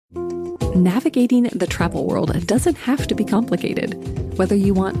Navigating the travel world doesn't have to be complicated. Whether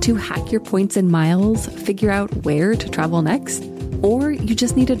you want to hack your points and miles, figure out where to travel next, or you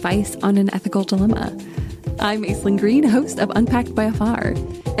just need advice on an ethical dilemma. I'm Aislinn Green, host of Unpacked by Afar.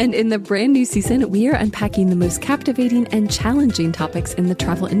 And in the brand new season, we are unpacking the most captivating and challenging topics in the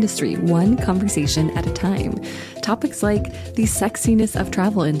travel industry, one conversation at a time. Topics like the sexiness of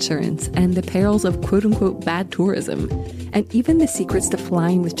travel insurance and the perils of quote-unquote bad tourism, and even the secrets to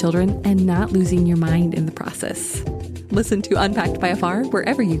flying with children and not losing your mind in the process. Listen to Unpacked by Afar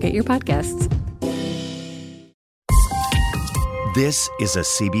wherever you get your podcasts. This is a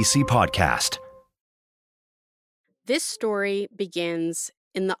CBC podcast. This story begins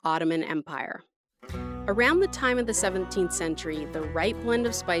in the Ottoman Empire. Around the time of the 17th century, the right blend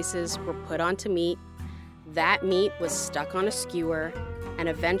of spices were put onto meat. That meat was stuck on a skewer, and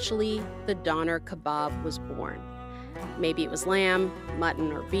eventually the doner kebab was born. Maybe it was lamb,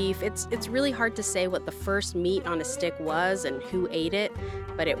 mutton, or beef. It's really hard to say what the first meat on a stick was and who ate it,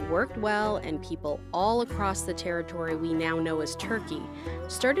 but it worked well, and people all across the territory we now know as Turkey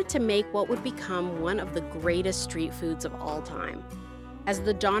started to make what would become one of the greatest street foods of all time. As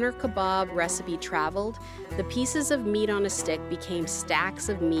the doner kebab recipe traveled, the pieces of meat on a stick became stacks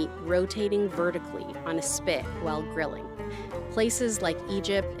of meat rotating vertically on a spit while grilling. Places like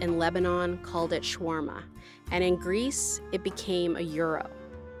Egypt and Lebanon called it shawarma, and in Greece, it became a gyro.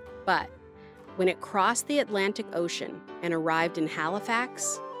 But when it crossed the Atlantic Ocean and arrived in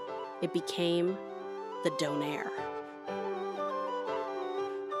Halifax, it became the Donair.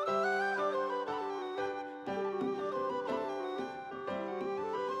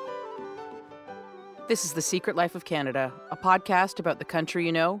 This is The Secret Life of Canada, a podcast about the country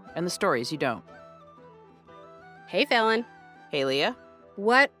you know and the stories you don't. Hey, Fallon. Hey, Leah.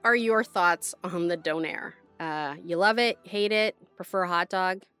 What are your thoughts on the Donair? You love it, hate it, prefer a hot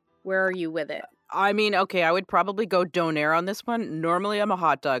dog? Where are you with it? I mean, okay, I would probably go Donair on this one. Normally, I'm a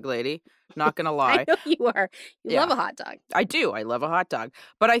hot dog lady. Not gonna lie. I know you are. You love a hot dog. I do. I love a hot dog.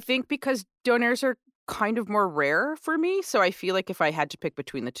 But I think because Donairs are kind of more rare for me, so I feel like if I had to pick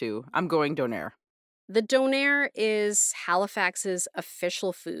between the two, I'm going Donair. The Donair is Halifax's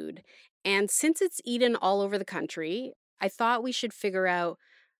official food, and since it's eaten all over the country, I thought we should figure out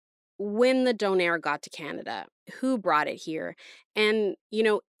when the Donair got to Canada, who brought it here, and,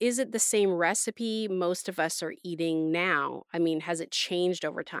 is it the same recipe most of us are eating now? I mean, has it changed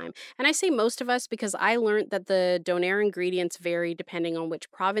over time? And I say most of us because I learned that the Donair ingredients vary depending on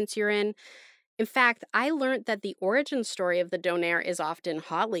which province you're in. In fact, I learned that the origin story of the Donair is often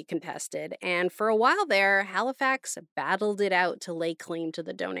hotly contested, and for a while there, Halifax battled it out to lay claim to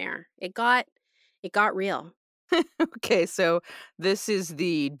the Donair. It got real. Okay, so this is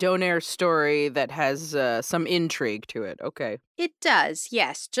the Donair story that has some intrigue to it. Okay. It does,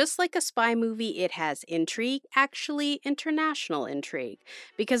 yes. Just like a spy movie, it has intrigue, actually international intrigue.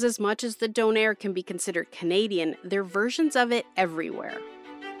 Because as much as the Donair can be considered Canadian, there are versions of it everywhere.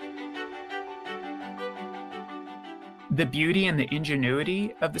 The beauty and the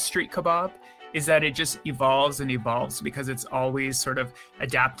ingenuity of the street kebab is that it just evolves and evolves because it's always sort of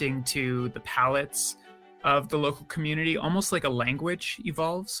adapting to the palates of the local community, almost like a language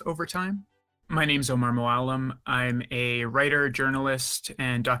evolves over time. My name's Omar Moalem. I'm a writer, journalist,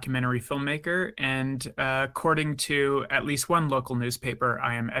 and documentary filmmaker. And according to at least one local newspaper,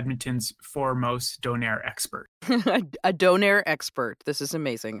 I am Edmonton's foremost Donair expert. A Donair expert. This is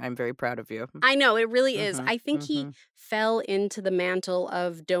amazing. I'm very proud of you. I know, it really is. I think he fell into the mantle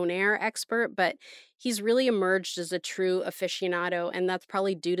of Donair expert, but he's really emerged as a true aficionado, and that's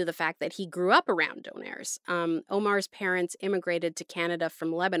probably due to the fact that he grew up around Donairs. Omar's parents immigrated to Canada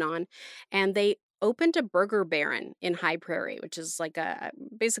from Lebanon, and they opened a Burger Baron in High Prairie, which is like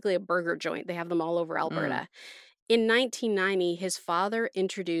basically a burger joint. They have them all over Alberta. In 1990, his father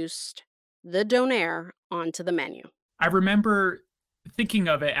introduced the Donair onto the menu. I remember thinking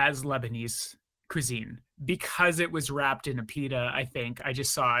of it as Lebanese cuisine because it was wrapped in a pita. I think I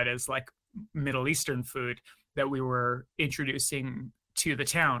just saw it as like Middle Eastern food that we were introducing to the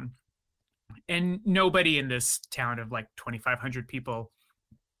town. And nobody in this town of like 2,500 people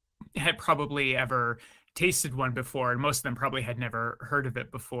had probably ever tasted one before, and most of them probably had never heard of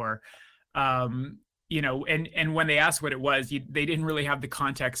it before. And when they asked what it was, they didn't really have the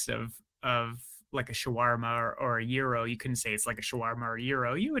context of like a shawarma or a gyro. You couldn't say it's like a shawarma or a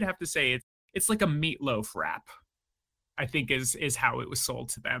gyro. You would have to say it's like a meatloaf wrap, I think is how it was sold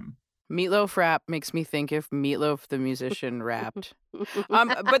to them. Meatloaf rap makes me think if Meatloaf the musician rapped.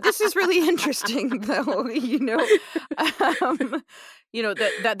 But this is really interesting, though.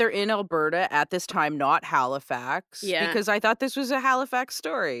 That they're in Alberta at this time, not Halifax. Yeah. Because I thought this was a Halifax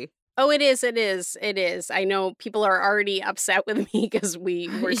story. Oh, it is. It is. It is. I know people are already upset with me because we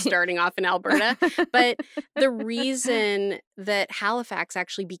were starting off in Alberta. But the reason that Halifax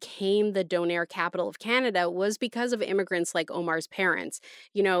actually became the Donair capital of Canada was because of immigrants like Omar's parents.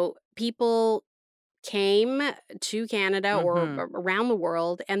 You know, people came to Canada or around the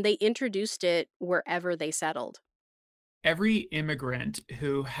world, and they introduced it wherever they settled. Every immigrant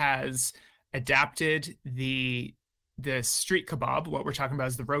who has adapted the street kebab, what we're talking about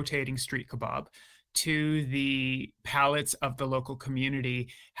is the rotating street kebab, to the palates of the local community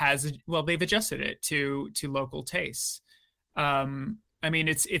they've adjusted it to local tastes. I mean,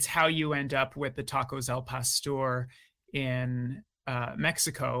 it's how you end up with the tacos al pastor in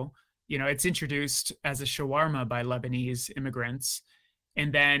Mexico. You know, it's introduced as a shawarma by Lebanese immigrants,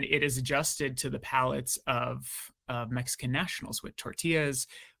 and then it is adjusted to the palates of Mexican nationals with tortillas,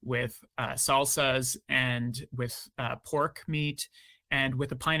 with salsas, and with pork meat, and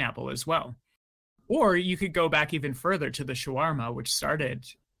with a pineapple as well. Or you could go back even further to the shawarma, which started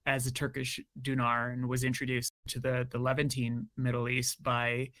as a Turkish donar and was introduced to the Levantine Middle East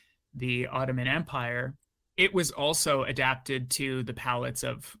by the Ottoman Empire. It was also adapted to the palates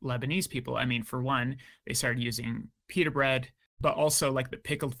of Lebanese people. I mean, for one, they started using pita bread, but also like the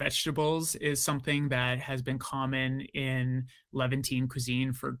pickled vegetables is something that has been common in Levantine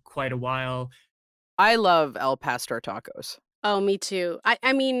cuisine for quite a while. I love El Pastor tacos. Oh, me too.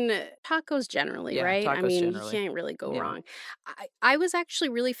 I mean, tacos generally, Yeah, right? I tacos mean, generally. you can't really go Yeah. wrong. I was actually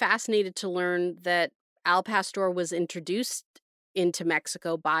really fascinated to learn that al pastor was introduced into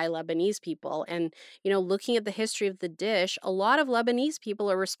Mexico by Lebanese people. And, you know, looking at the history of the dish, a lot of Lebanese people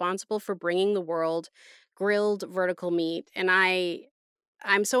are responsible for bringing the world grilled vertical meat. And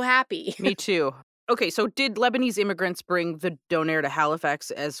I'm so happy. Me too. Okay, so did Lebanese immigrants bring the donair to Halifax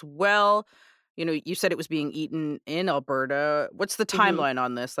as well? You know, you said it was being eaten in Alberta. What's the Mhm. timeline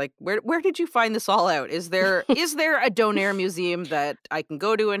on this? Like, where did you find this all out? Is there a donair museum that I can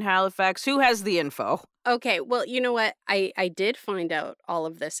go to in Halifax? Who has the info? Okay, well, you know what? I did find out all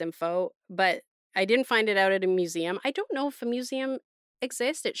of this info, but I didn't find it out at a museum. I don't know if a museum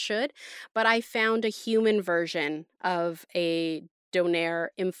exists. It should, but I found a human version of a Donair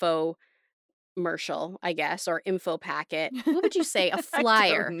info commercial, I guess, or info packet. What would you say? A I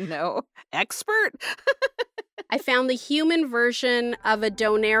flyer. don't know. Expert? I found the human version of a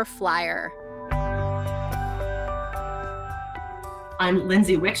Donair flyer. I'm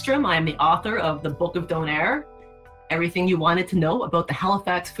Lindsay Wickstrom. I'm the author of the Book of Donair, everything you wanted to know about the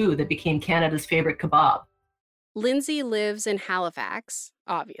Halifax food that became Canada's favorite kebab. Lindsay lives in Halifax,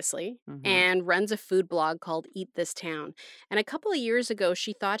 obviously, and runs a food blog called Eat This Town. And a couple of years ago,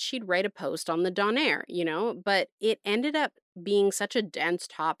 she thought she'd write a post on the Donair, you know, but it ended up being such a dense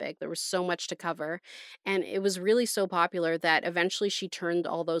topic. There was so much to cover. And it was really so popular that eventually she turned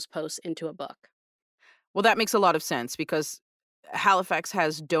all those posts into a book. Well, that makes a lot of sense because Halifax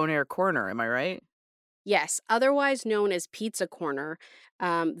has Donair Corner, am I right? Yes, otherwise known as Pizza Corner.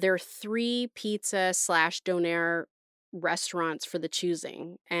 There are 3 pizza/donair restaurants for the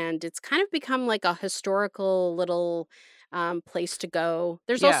choosing, and it's kind of become like a historical little place to go.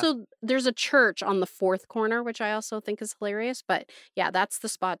 There's Yeah. there's a church on the 4th corner, which I also think is hilarious. But yeah, that's the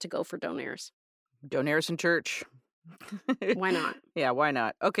spot to go for donairs. Donairs in church. Why not? Yeah, why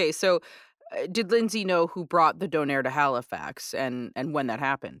not? Okay, so did Lindsay know who brought the Donair to Halifax and when that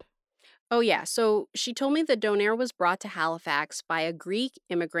happened? Oh, yeah. So she told me the Donair was brought to Halifax by a Greek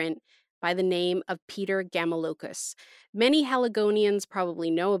immigrant by the name of Peter Gamilokas. Many Haligonians probably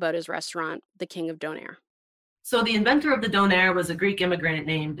know about his restaurant, the King of Donair. So the inventor of the Donair was a Greek immigrant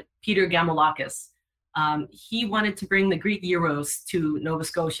named Peter Gamolakis. He wanted to bring the Greek gyros to Nova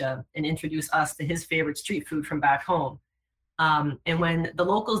Scotia and introduce us to his favorite street food from back home. And when the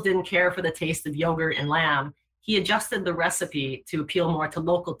locals didn't care for the taste of yogurt and lamb, he adjusted the recipe to appeal more to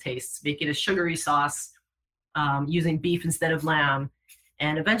local tastes, make it a sugary sauce using beef instead of lamb.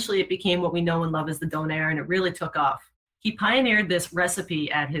 And eventually it became what we know and love as the Donair, and it really took off. He pioneered this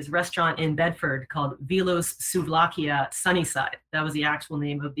recipe at his restaurant in Bedford called Vilos Souvlakia Sunnyside. That was the actual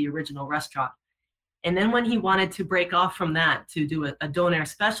name of the original restaurant. And then when he wanted to break off from that to do a Donair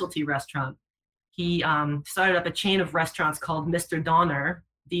specialty restaurant, he started up a chain of restaurants called Mr. Donair,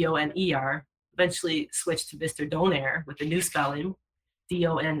 D-O-N-E-R, eventually switched to Mr. Donair with the new spelling,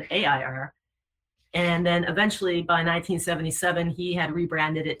 D-O-N-A-I-R. And then eventually by 1977, he had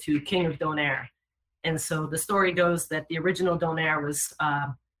rebranded it to King of Donair. And so the story goes that the original Donair was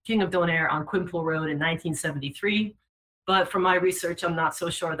King of Donair on Quinpool Road in 1973. But from my research, I'm not so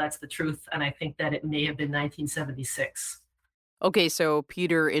sure that's the truth. And I think that it may have been 1976. Okay, so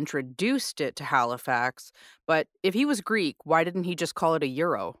Peter introduced it to Halifax, but if he was Greek, why didn't he just call it a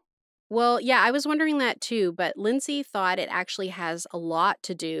gyro? Well, yeah, I was wondering that too, but Lindsay thought it actually has a lot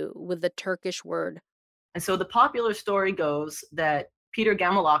to do with the Turkish word. And so the popular story goes that Peter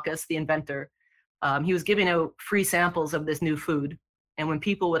Gamalakis, the inventor, he was giving out free samples of this new food. And when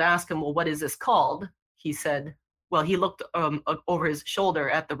people would ask him, well, what is this called? He said, well, he looked over his shoulder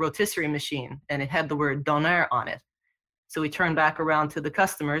at the rotisserie machine and it had the word donair on it. So he turned back around to the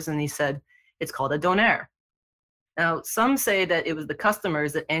customers and he said, it's called a donair. Now, some say that it was the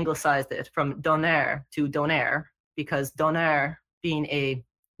customers that anglicized it from donair to donair, because donair being a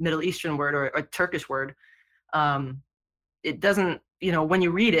Middle Eastern word or a Turkish word, it doesn't, when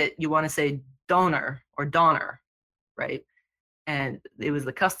you read it, you want to say donor or doner, right? And it was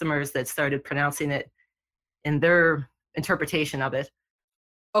the customers that started pronouncing it in their interpretation of it.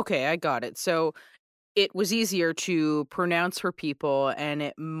 Okay, I got it. So it was easier to pronounce for people, and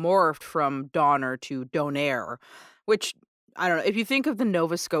it morphed from Donner to Donair, which, I don't know, if you think of the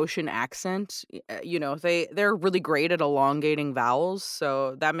Nova Scotian accent, they're really great at elongating vowels,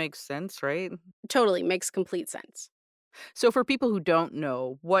 so that makes sense, right? Totally makes complete sense. So for people who don't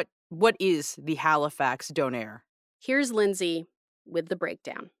know, what is the Halifax Donair? Here's Lindsay with the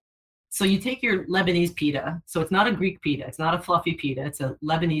breakdown. So you take your Lebanese pita. So it's not a Greek pita. It's not a fluffy pita. It's a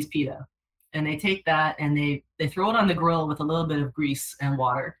Lebanese pita. And they take that and they throw it on the grill with a little bit of grease and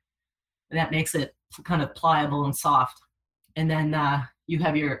water. And that makes it kind of pliable and soft. And then you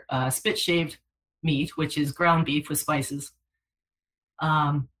have your spit-shaved meat, which is ground beef with spices.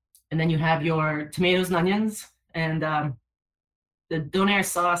 And then you have your tomatoes and onions. And the donair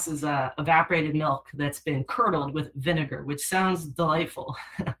sauce is evaporated milk that's been curdled with vinegar, which sounds delightful.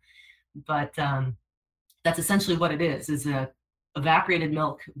 But that's essentially what it is a evaporated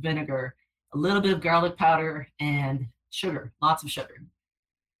milk, vinegar, a little bit of garlic powder, and sugar, lots of sugar.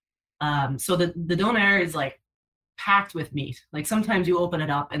 So the donair is like packed with meat. Like sometimes you open it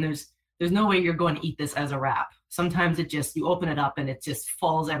up and there's no way you're going to eat this as a wrap. Sometimes you open it up and it just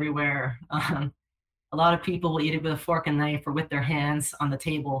falls everywhere. A lot of people will eat it with a fork and knife or with their hands on the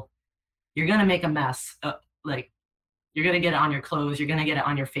table. You're going to make a mess. You're going to get it on your clothes. You're going to get it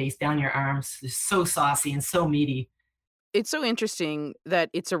on your face, down your arms. It's so saucy and so meaty. It's so interesting that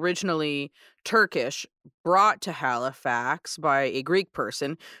it's originally Turkish, brought to Halifax by a Greek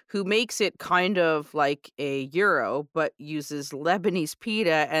person who makes it kind of like a gyro, but uses Lebanese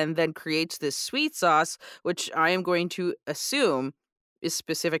pita and then creates this sweet sauce, which I am going to assume is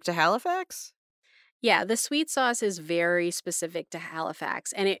specific to Halifax. Yeah, the sweet sauce is very specific to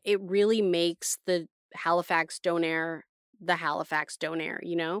Halifax, and it really makes the Halifax Donair the Halifax Donair,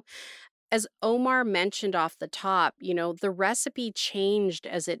 As Omar mentioned off the top, the recipe changed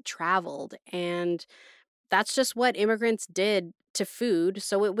as it traveled, and that's just what immigrants did to food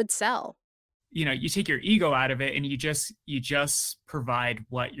so it would sell. You take your ego out of it and you just provide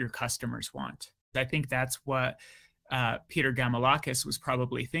what your customers want. I think that's what Peter Gamalakis was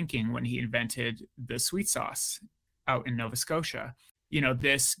probably thinking when he invented the sweet sauce out in Nova Scotia.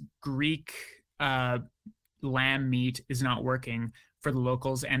 This Greek lamb meat is not working for the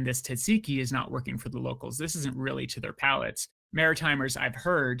locals, and this tzatziki is not working for the locals. This isn't really to their palates. Maritimers, I've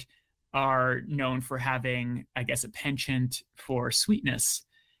heard, are known for having, I guess, a penchant for sweetness.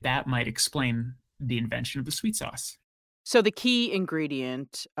 That might explain the invention of the sweet sauce. So the key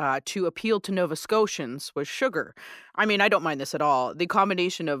ingredient to appeal to Nova Scotians was sugar. I mean, I don't mind this at all. The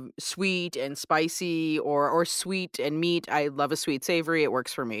combination of sweet and spicy or sweet and meat, I love a sweet savory. It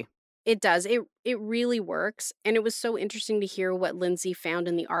works for me. It does. It really works. And it was so interesting to hear what Lindsay found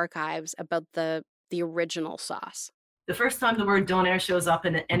in the archives about the original sauce. The first time the word donair shows up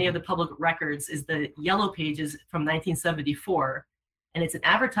in any of the public records is the Yellow Pages from 1974. And it's an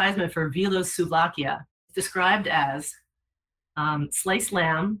advertisement for Vilos Souvlakia. It's described as sliced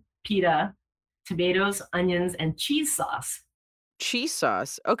lamb, pita, tomatoes, onions, and cheese sauce. Cheese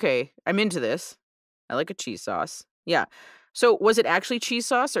sauce? Okay, I'm into this. I like a cheese sauce. Yeah. So was it actually cheese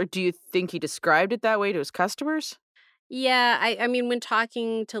sauce, or do you think he described it that way to his customers? Yeah, I mean, when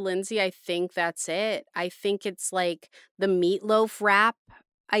talking to Lindsay, I think that's it. I think it's like the meatloaf wrap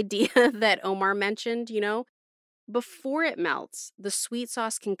idea that Omar mentioned, Before it melts, the sweet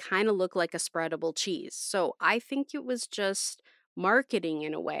sauce can kind of look like a spreadable cheese. So I think it was just marketing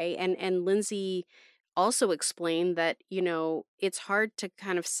in a way. And Lindsay also explained that, it's hard to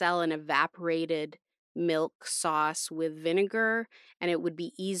kind of sell an evaporated milk sauce with vinegar, and it would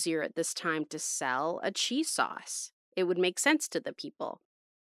be easier at this time to sell a cheese sauce. It would make sense to the people.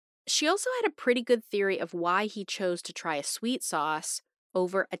 She also had a pretty good theory of why he chose to try a sweet sauce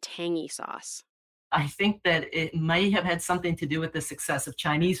over a tangy sauce. I think that it might have had something to do with the success of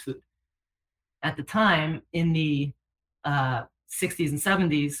Chinese food. At the time, in the 60s and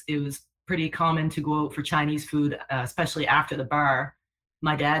 70s, it was pretty common to go out for Chinese food, especially after the bar.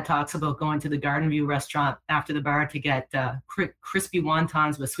 My dad talks about going to the Garden View restaurant after the bar to get crispy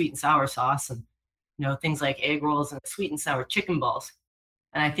wontons with sweet and sour sauce, and things like egg rolls and sweet and sour chicken balls.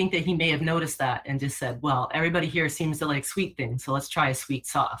 And I think that he may have noticed that and just said, well, everybody here seems to like sweet things, so let's try a sweet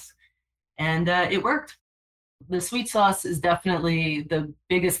sauce. And it worked. The sweet sauce is definitely the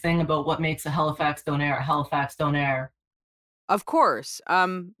biggest thing about what makes a Halifax Donair. Of course.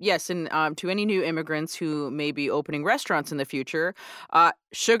 Yes, and to any new immigrants who may be opening restaurants in the future,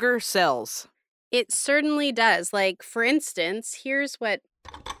 sugar sells. It certainly does. Like, for instance, here's what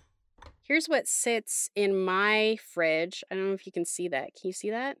sits in my fridge. I don't know if you can see that. Can you see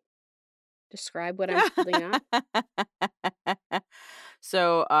that? Describe what I'm holding up.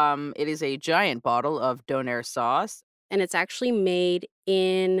 So, it is a giant bottle of Donair sauce. And it's actually made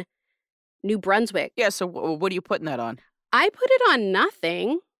in New Brunswick. Yeah, so what are you putting that on? I put it on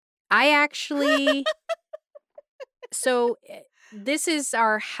nothing. I actually... So this is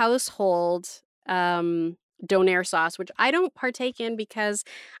our household Donair sauce, which I don't partake in because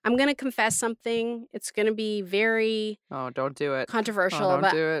I'm going to confess something. It's going to be very... Oh, don't do it. Controversial. Oh, don't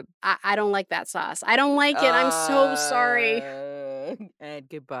but do it. I don't like that sauce. I don't like it. I'm so sorry. And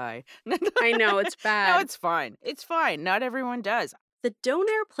goodbye. I know, it's bad. No, it's fine. It's fine. Not everyone does. The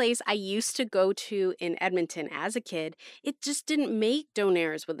Donair place I used to go to in Edmonton as a kid, it just didn't make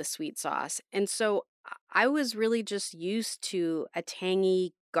Donairs with a sweet sauce. And so I was really just used to a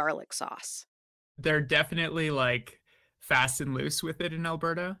tangy garlic sauce. They're definitely like fast and loose with it in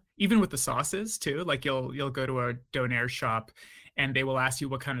Alberta, even with the sauces too. Like you'll go to a Donair shop and they will ask you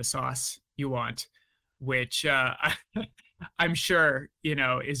what kind of sauce you want, which I'm sure,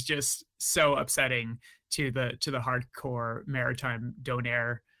 is just so upsetting to the hardcore maritime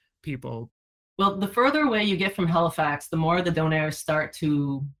Donair people. Well, the further away you get from Halifax, the more the Donairs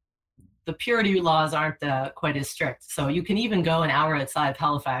the purity laws aren't quite as strict. So you can even go an hour outside of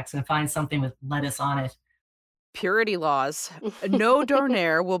Halifax and find something with lettuce on it. Purity laws. No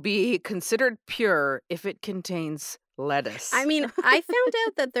Donair will be considered pure if it contains lettuce. I mean, I found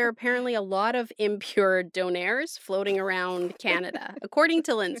out that there are apparently a lot of impure Donairs floating around Canada, according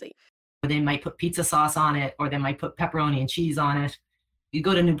to Lindsay. They might put pizza sauce on it, or they might put pepperoni and cheese on it. You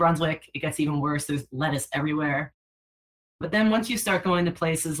go to New Brunswick, it gets even worse. There's lettuce everywhere. But then once you start going to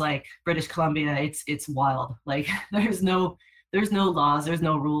places like British Columbia, it's wild. Like there's no laws, there's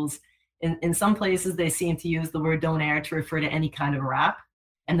no rules. In some places, they seem to use the word Donair to refer to any kind of wrap.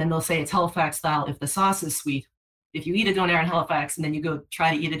 And then they'll say it's Halifax style if the sauce is sweet. If you eat a Donair in Halifax and then you go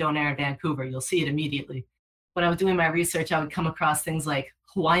try to eat a Donair in Vancouver, you'll see it immediately. When I was doing my research, I would come across things like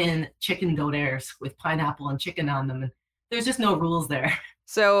Hawaiian chicken Donairs with pineapple and chicken on them. And there's just no rules there.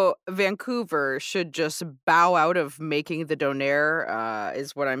 So Vancouver should just bow out of making the Donair,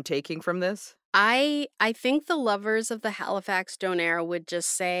 is what I'm taking from this? I think the lovers of the Halifax Donair would just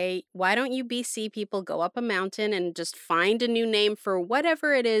say, why don't you BC people go up a mountain and just find a new name for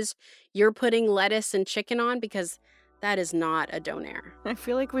whatever it is you're putting lettuce and chicken on, because that is not a Donair. I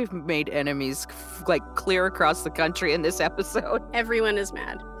feel like we've made enemies like clear across the country in this episode. Everyone is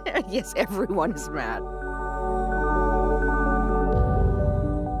mad. Yes, everyone is mad.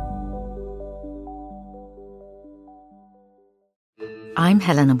 I'm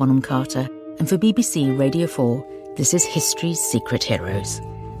Helena Bonham Carter, and for BBC Radio 4, this is History's Secret Heroes,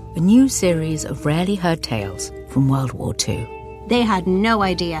 a new series of rarely heard tales from World War II. They had no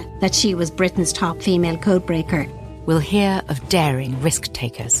idea that she was Britain's top female codebreaker. We'll hear of daring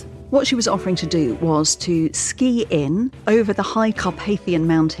risk-takers. What she was offering to do was to ski in over the high Carpathian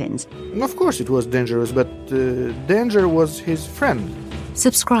Mountains. Of course it was dangerous, but danger was his friend.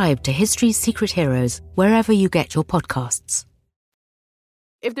 Subscribe to History's Secret Heroes wherever you get your podcasts.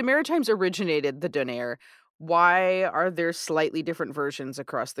 If the Maritimes originated the Donair, why are there slightly different versions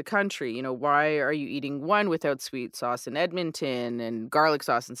across the country? Why are you eating one without sweet sauce in Edmonton and garlic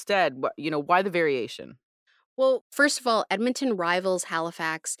sauce instead? Why the variation? Well, first of all, Edmonton rivals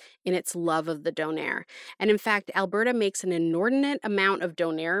Halifax in its love of the Donair. And in fact, Alberta makes an inordinate amount of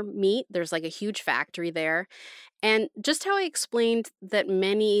Donair meat. There's like a huge factory there. And just how I explained that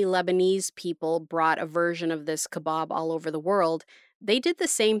many Lebanese people brought a version of this kebab all over the world, they did the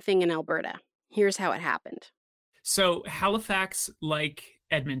same thing in Alberta. Here's how it happened. So Halifax, like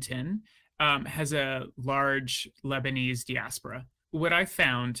Edmonton, has a large Lebanese diaspora. What I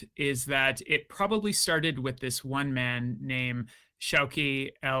found is that it probably started with this one man named Shawki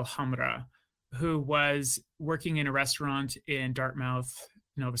El Hamra, who was working in a restaurant in Dartmouth,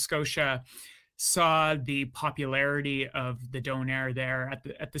 Nova Scotia, saw the popularity of the Donair there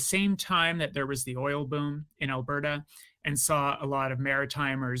at the same time that there was the oil boom in Alberta, and saw a lot of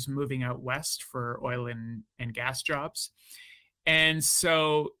Maritimers moving out west for oil and gas jobs. And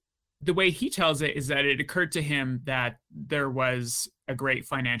so the way he tells it is that it occurred to him that there was a great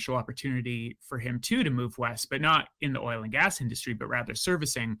financial opportunity for him too to move west, but not in the oil and gas industry, but rather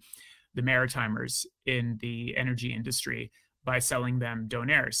servicing the Maritimers in the energy industry by selling them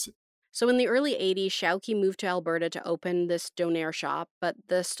Donairs. So in the early 80s, Shauki moved to Alberta to open this Donair shop, but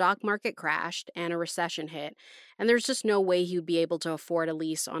the stock market crashed and a recession hit, and there's just no way he would be able to afford a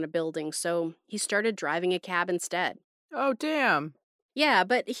lease on a building, so he started driving a cab instead. Oh, damn. Yeah,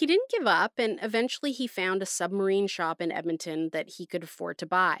 but he didn't give up, and eventually he found a submarine shop in Edmonton that he could afford to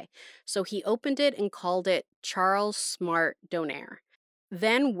buy. So he opened it and called it Charles Smart Donair.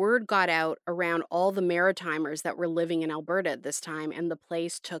 Then word got out around all the Maritimers that were living in Alberta at this time, and the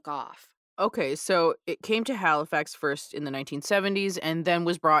place took off. Okay, so it came to Halifax first in the 1970s and then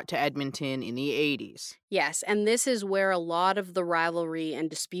was brought to Edmonton in the 80s. Yes, and this is where a lot of the rivalry and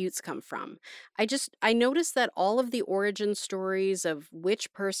disputes come from. I noticed that all of the origin stories of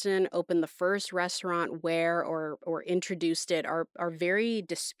which person opened the first restaurant where or introduced it are very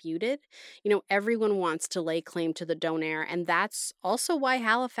disputed. Everyone wants to lay claim to the Donair, and that's also why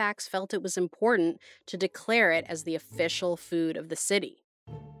Halifax felt it was important to declare it as the official food of the city.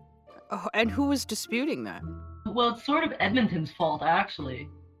 Oh, and who was disputing that? Well, it's sort of Edmonton's fault, actually.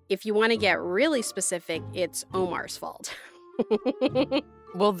 If you want to get really specific, it's Omar's fault.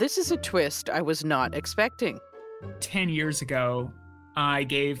 Well, this is a twist I was not expecting. 10 years ago, I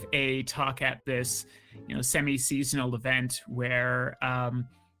gave a talk at this, semi-seasonal event where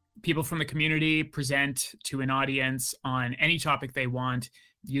people from the community present to an audience on any topic they want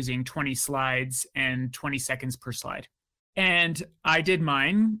using 20 slides and 20 seconds per slide. And I did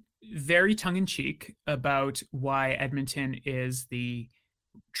mine very tongue-in-cheek about why Edmonton is the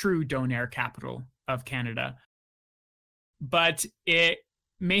true Donair capital of Canada. But it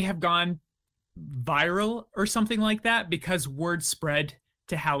may have gone viral or something like that because word spread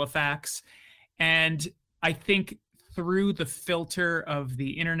to Halifax. And I think through the filter of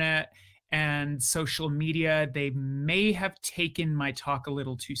the internet and social media, they may have taken my talk a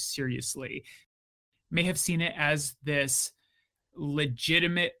little too seriously, may have seen it as this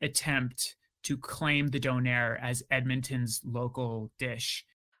legitimate attempt to claim the Donair as Edmonton's local dish.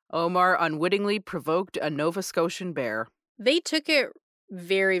 Omar unwittingly provoked a Nova Scotian bear. They took it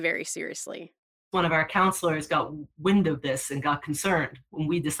very, very seriously. One of our counselors got wind of this and got concerned when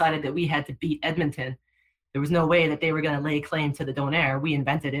we decided that we had to beat Edmonton. There was no way that they were going to lay claim to the Donair. We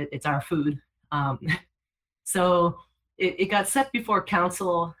invented it. It's our food. So it got set before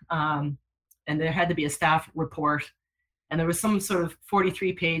council, and there had to be a staff report. And there was some sort of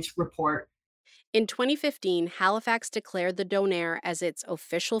 43-page report. In 2015, Halifax declared the Donair as its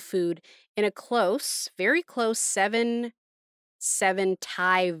official food in a close, very close 7-7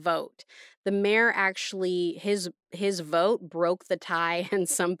 tie vote. The mayor actually, his vote broke the tie, and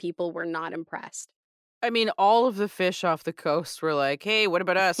some people were not impressed. I mean, all of the fish off the coast were like, hey, what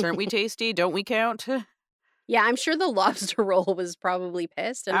about us? Aren't we tasty? Don't we count? Yeah, I'm sure the lobster roll was probably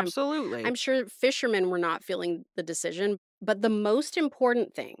pissed. And Absolutely. I'm sure fishermen were not feeling the decision. But the most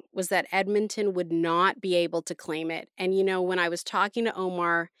important thing was that Edmonton would not be able to claim it. And, when I was talking to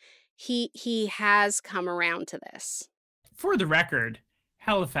Omar, he has come around to this. For the record,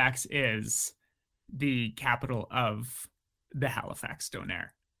 Halifax is the capital of the Halifax Donair.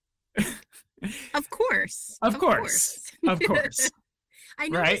 Of course. Of course. I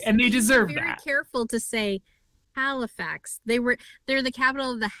know, right? And they deserve very that. Careful to say Halifax. They're the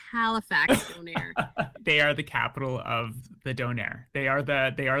capital of the Halifax Donair. They are the capital of the Donair. They are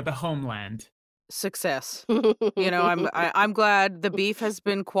the homeland. Success. I'm glad the beef has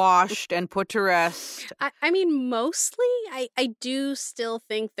been quashed and put to rest. I mean, mostly, I do still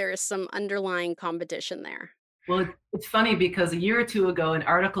think there is some underlying competition there. Well, it's funny because a year or two ago, an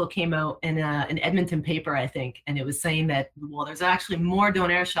article came out in an Edmonton paper, I think, and it was saying that, there's actually more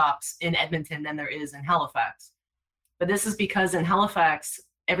Donair shops in Edmonton than there is in Halifax. But this is because in Halifax,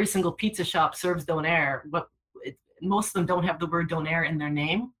 every single pizza shop serves Donair, but most of them don't have the word Donair in their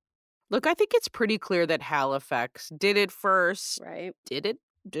name. Look, I think it's pretty clear that Halifax did it first. Right. Did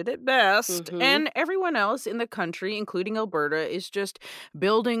it best. Mm-hmm. And everyone else in the country, including Alberta, is just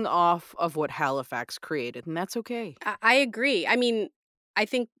building off of what Halifax created. And that's okay. I agree. I mean, I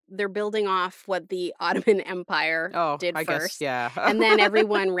think they're building off what the Ottoman Empire did I first. Guess, yeah. And then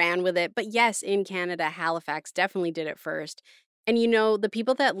everyone ran with it. But yes, in Canada, Halifax definitely did it first. And the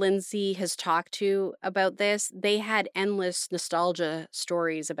people that Lindsay has talked to about this, they had endless nostalgia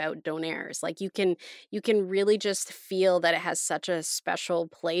stories about Donairs. Like you can really just feel that it has such a special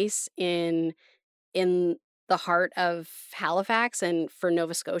place in the heart of Halifax and for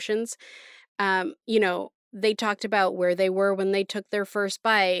Nova Scotians. They talked about where they were when they took their first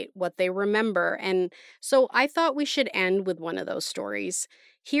bite, what they remember. And so I thought we should end with one of those stories.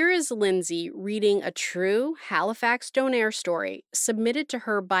 Here is Lindsay reading a true Halifax Donair story submitted to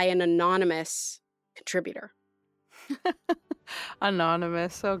her by an anonymous contributor.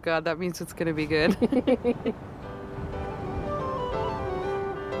 Anonymous. Oh, God, that means it's going to be good.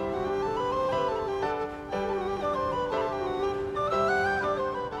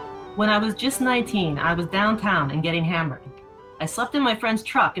 When I was just 19, I was downtown and getting hammered. I slept in my friend's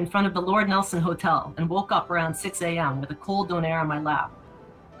truck in front of the Lord Nelson Hotel and woke up around 6 a.m. with a cold Donair on my lap.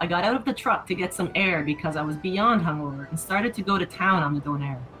 I got out of the truck to get some air because I was beyond hungover and started to go to town on the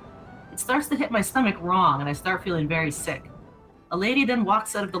Donair. It starts to hit my stomach wrong and I start feeling very sick. A lady then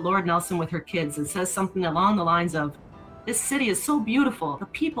walks out of the Lord Nelson with her kids and says something along the lines of, "This city is so beautiful, the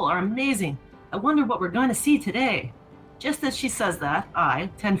people are amazing. I wonder what we're going to see today." Just as she says that, I,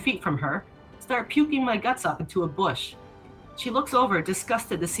 10 feet from her, start puking my guts up into a bush. She looks over,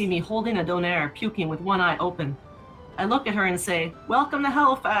 disgusted to see me holding a Donair, puking with one eye open. I look at her and say, "Welcome to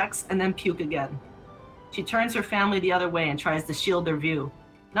Halifax," and then puke again. She turns her family the other way and tries to shield their view.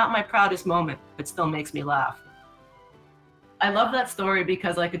 Not my proudest moment, but still makes me laugh. I love that story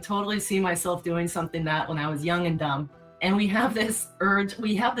because I could totally see myself doing something that when I was young and dumb. And we have this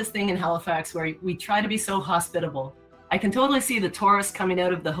thing in Halifax where we try to be so hospitable. I can totally see the tourists coming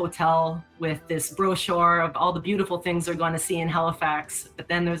out of the hotel with this brochure of all the beautiful things they're going to see in Halifax. But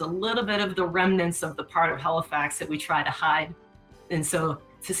then there's a little bit of the remnants of the part of Halifax that we try to hide. And so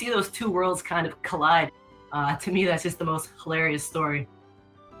to see those two worlds kind of collide, to me, that's just the most hilarious story.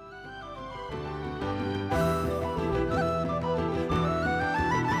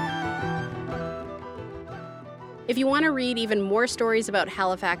 If you want to read even more stories about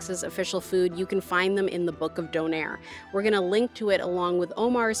Halifax's official food, you can find them in the Book of Donair. We're going to link to it along with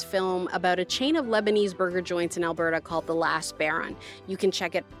Omar's film about a chain of Lebanese burger joints in Alberta called The Last Baron. You can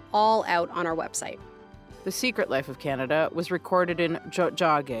check it all out on our website. The Secret Life of Canada was recorded in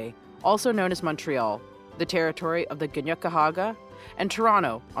Tiohtià:ke, also known as Montreal, the territory of the Kanien'kehá:ka, and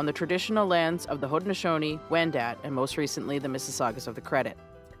Toronto, on the traditional lands of the Haudenosaunee, Wendat, and most recently the Mississaugas of the Credit.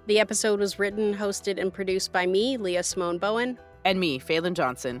 The episode was written, hosted, and produced by me, Leah Simone Bowen. And me, Phelan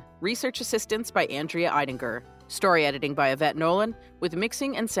Johnson. Research assistance by Andrea Eidinger. Story editing by Yvette Nolan, with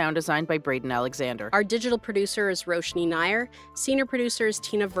mixing and sound design by Braden Alexander. Our digital producer is Roshni Nair, senior producer is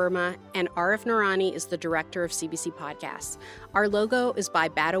Tina Verma, and Arif Noorani is the director of CBC Podcasts. Our logo is by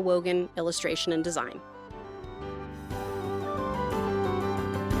Bada Wogan Illustration and Design.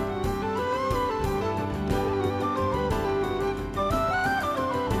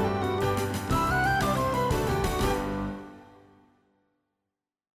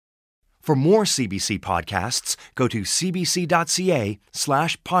 For more CBC podcasts, go to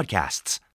cbc.ca/podcasts.